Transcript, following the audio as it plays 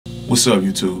What's up,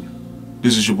 YouTube?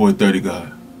 This is your boy 30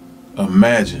 God.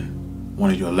 Imagine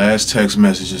one of your last text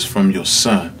messages from your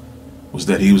son was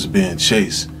that he was being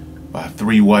chased by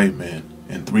 3 white men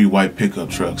in 3 white pickup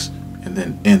trucks and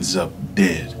then ends up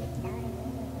dead.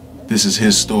 This is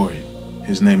his story.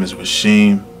 His name is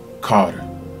Rasheem Carter.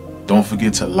 Don't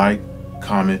forget to like,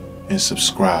 comment, and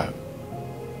subscribe.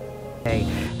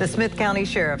 The Smith County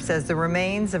Sheriff says the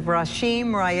remains of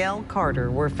Rasheem Rael Carter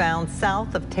were found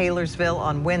south of Taylorsville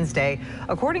on Wednesday.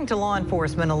 According to law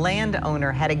enforcement, a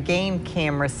landowner had a game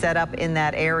camera set up in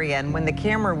that area, and when the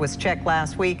camera was checked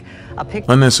last week, a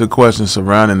picture... Unanswered questions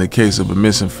surrounding the case of a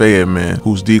missing Fayette man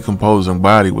whose decomposing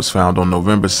body was found on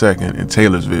November 2nd in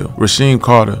Taylorsville. Rasheem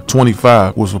Carter,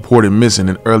 25, was reported missing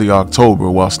in early October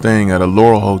while staying at a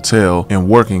Laurel Hotel and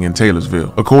working in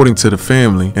Taylorsville. According to the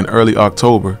family, in early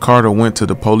October, Carter went to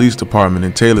the police department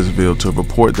in Taylorsville to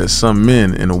report that some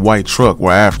men in a white truck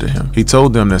were after him. He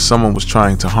told them that someone was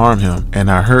trying to harm him, and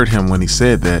I heard him when he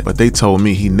said that, but they told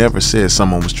me he never said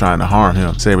someone was trying to harm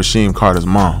him, said Rasheem Carter's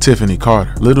mom, Tiffany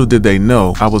Carter. Little did they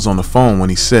know I was on the phone when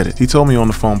he said it. He told me on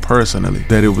the phone personally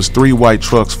that it was 3 white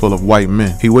trucks full of white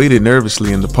men. He waited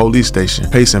nervously in the police station,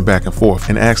 pacing back and forth,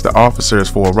 and asked the officers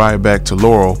for a ride back to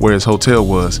Laurel, where his hotel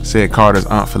was, said Carter's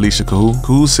aunt Felicia Cahoon.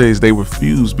 Cahoon says they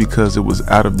refused because it was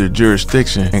out of their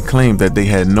jurisdiction and claimed that they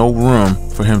had no room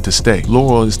for him to stay.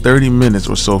 Laurel is 30 minutes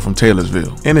or so from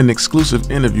Taylorsville. In an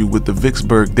exclusive interview with the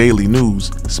Vicksburg Daily News,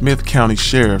 Smith County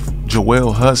Sheriff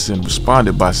Joel Hudson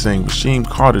responded by saying Rasheem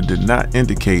Carter did not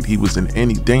indicate he was in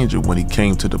any danger when he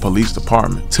came to the police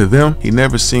department. To them, he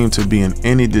never seemed to be in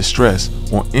any distress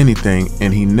or anything,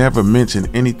 and he never mentioned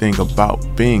anything about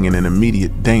being in an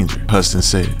immediate danger, Hudson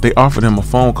said. They offered him a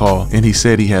phone call and he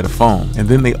said he had a phone, and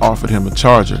then they offered him a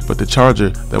charger, but the charger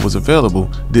that was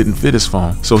available didn't fit his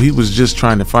phone, so he was just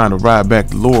trying to find a ride back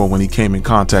to Laurel when he came in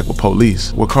contact with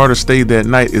police. Where Carter stayed that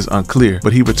night is unclear,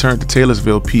 but he returned to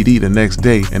Taylorsville PD the next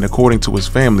day and, according to his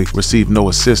family, received no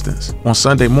assistance. On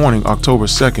Sunday morning, October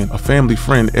 2nd, a family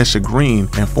friend, Esha Green,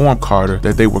 informed Carter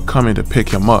that they were coming to pick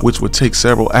him up, which would take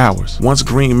several hours. Once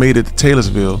Green made it to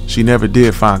Taylorsville, she never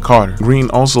did find Carter. Green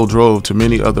also drove to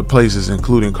many other places,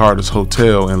 including Carter's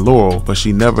hotel in Laurel, but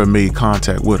she never made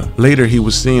contact with him. Later, he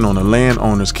was seen on a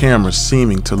landowner's camera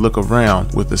seeming to look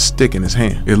around with a stick in his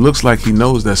hand. It looks like he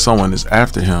knows that someone is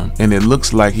after him, and it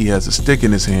looks like he has a stick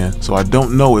in his hand, so I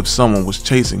don't know if someone was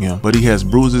chasing him, but he has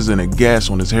bruises and a gash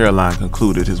on his hairline,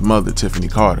 concluded his mother, Tiffany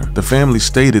Carter. The family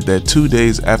stated that 2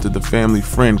 days after the family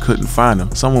friend couldn't find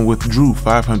him, someone withdrew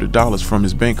 $500 from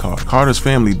his bank card. Carter's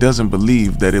family doesn't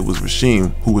believe that it was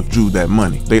Rasheem who withdrew that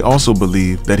money. They also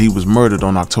believe that he was murdered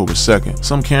on October 2nd.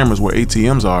 Some cameras where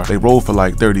ATMs are, they roll for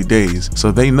like 30 days,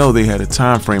 so they know they had a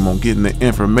time frame on getting the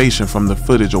information from the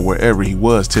footage or wherever he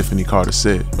was, Tiffany Carter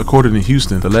said. According to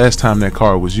Houston, the last time that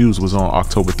card was used was on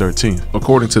October 13th.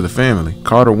 According to the family,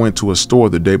 Carter went to a store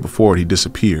the day before he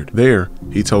disappeared. There,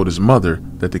 he told his mother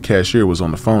that the cashier was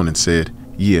on the phone and said,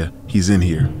 "Yeah, he's in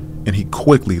here," and he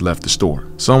quickly left the store.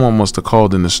 Someone must have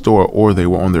called in the store, or they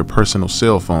were on their personal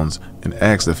cell phones and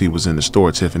asked if he was in the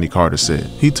store, Tiffany Carter said.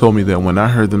 He told me that when I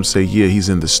heard them say, "Yeah, he's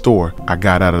in the store," I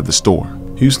got out of the store.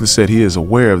 Houston said he is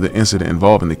aware of the incident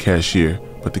involving the cashier,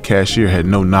 but the cashier had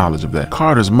no knowledge of that.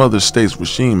 Carter's mother states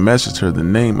Rasheem messaged her the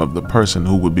name of the person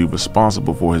who would be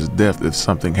responsible for his death if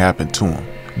something happened to him.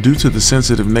 Due to the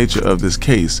sensitive nature of this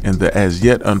case and the as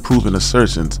yet unproven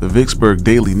assertions, the Vicksburg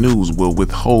Daily News will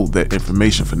withhold that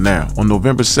information for now. On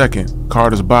November 2nd,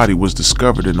 Carter's body was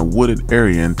discovered in a wooded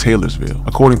area in Taylorsville.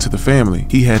 According to the family,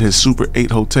 he had his Super 8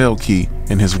 hotel key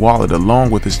in his wallet along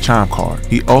with his chime card.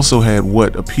 He also had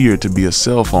what appeared to be a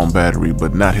cell phone battery,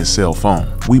 but not his cell phone.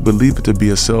 We believe it to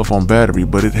be a cell phone battery,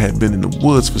 but it had been in the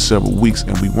woods for several weeks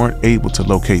and we weren't able to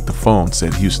locate the phone,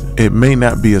 said Houston. It may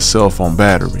not be a cell phone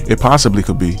battery. It possibly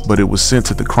could be, but it was sent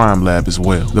to the crime lab as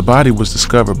well. The body was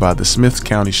discovered by the Smith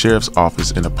County Sheriff's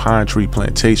Office in a pine tree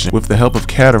plantation with the help of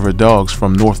Cadaver dogs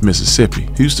from North Mississippi.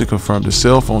 Houston confirmed a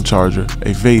cell phone charger,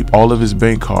 a vape, all of his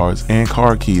bank cards, and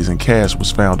car keys and cash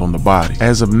was found on the body.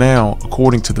 As of now,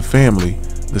 according to the family,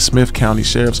 the Smith County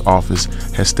Sheriff's Office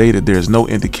has stated there is no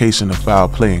indication of foul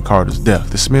play in Carter's death.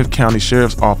 The Smith County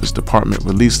Sheriff's Office Department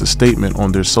released a statement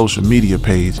on their social media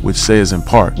page which says in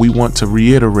part, "We want to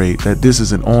reiterate that this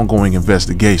is an ongoing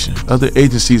investigation. Other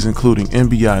agencies including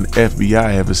NBI and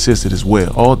FBI have assisted as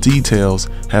well. All details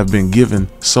have been given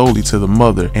solely to the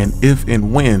mother, and if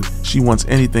and when she wants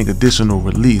anything additional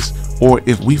released, or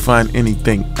if we find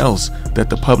anything else that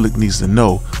the public needs to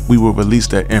know, we will release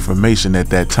that information at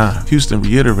that time." Houston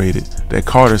reiterated reiterated that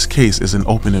Carter's case is an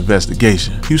open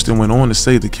investigation. Houston went on to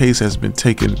say the case has been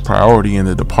taken priority in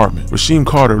the department. Rasheem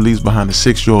Carter leaves behind a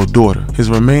 6-year-old daughter. His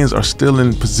remains are still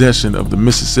in possession of the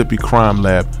Mississippi Crime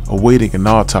Lab, awaiting an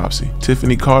autopsy.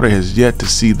 Tiffany Carter has yet to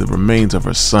see the remains of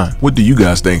her son. What do you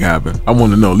guys think happened? I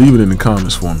want to know. Leave it in the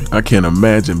comments for me. I can't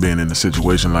imagine being in a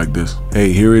situation like this.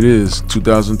 Hey, here it is,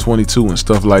 2022, and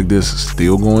stuff like this is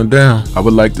still going down. I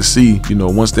would like to see,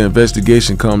 once the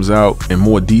investigation comes out and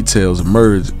more details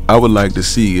emerge, I would like to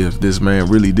see if this man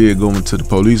really did go into the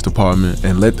police department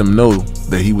and let them know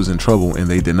that he was in trouble and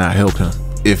they did not help him.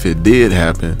 If it did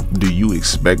happen, do you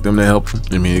expect them to help him?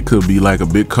 I mean, it could be like a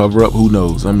big cover up, who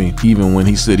knows? I mean, even when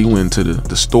he said he went to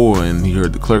the store and he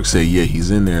heard the clerk say, yeah, he's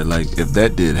in there, like if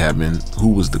that did happen, who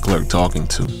was the clerk talking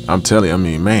to? I'm telling you, I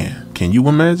mean, man, can you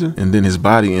imagine? And then his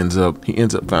body ends up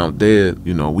found dead.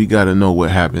 We gotta know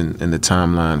what happened in the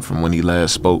timeline from when he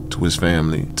last spoke to his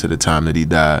family to the time that he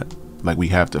died. Like, we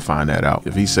have to find that out.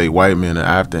 If he say white men are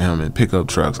after him in pickup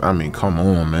trucks, I mean, come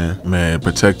on, man. Man,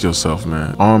 protect yourself,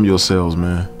 man. Arm yourselves,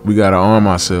 man. We gotta arm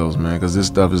ourselves, man, because this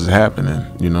stuff is happening.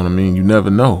 You know what I mean? You never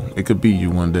know. It could be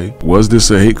you one day. Was this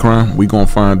a hate crime? We gonna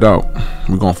find out.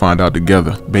 We gonna find out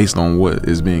together based on what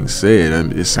is being said.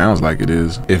 And it sounds like it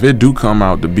is. If it do come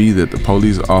out to be that the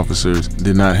police officers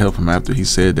did not help him after he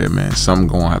said that, man, something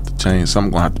gonna have to change.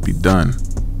 Something gonna have to be done.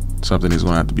 Something is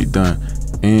gonna have to be done.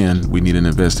 And we need an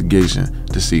investigation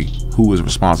to see who is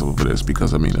responsible for this,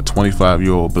 because I mean, a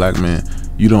 25-year-old black man,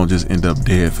 you don't just end up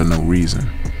dead for no reason.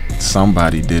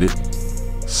 Somebody did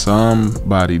it.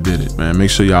 Somebody did it, man.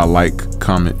 Make sure y'all like,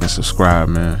 comment, and subscribe,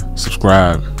 man.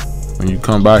 Subscribe. When you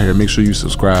come by here, make sure you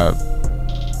subscribe.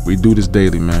 We do this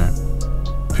daily, man.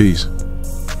 Peace.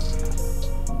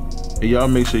 Hey, y'all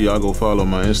make sure y'all go follow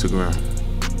my Instagram.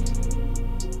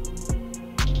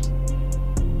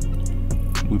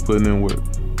 We putting in work.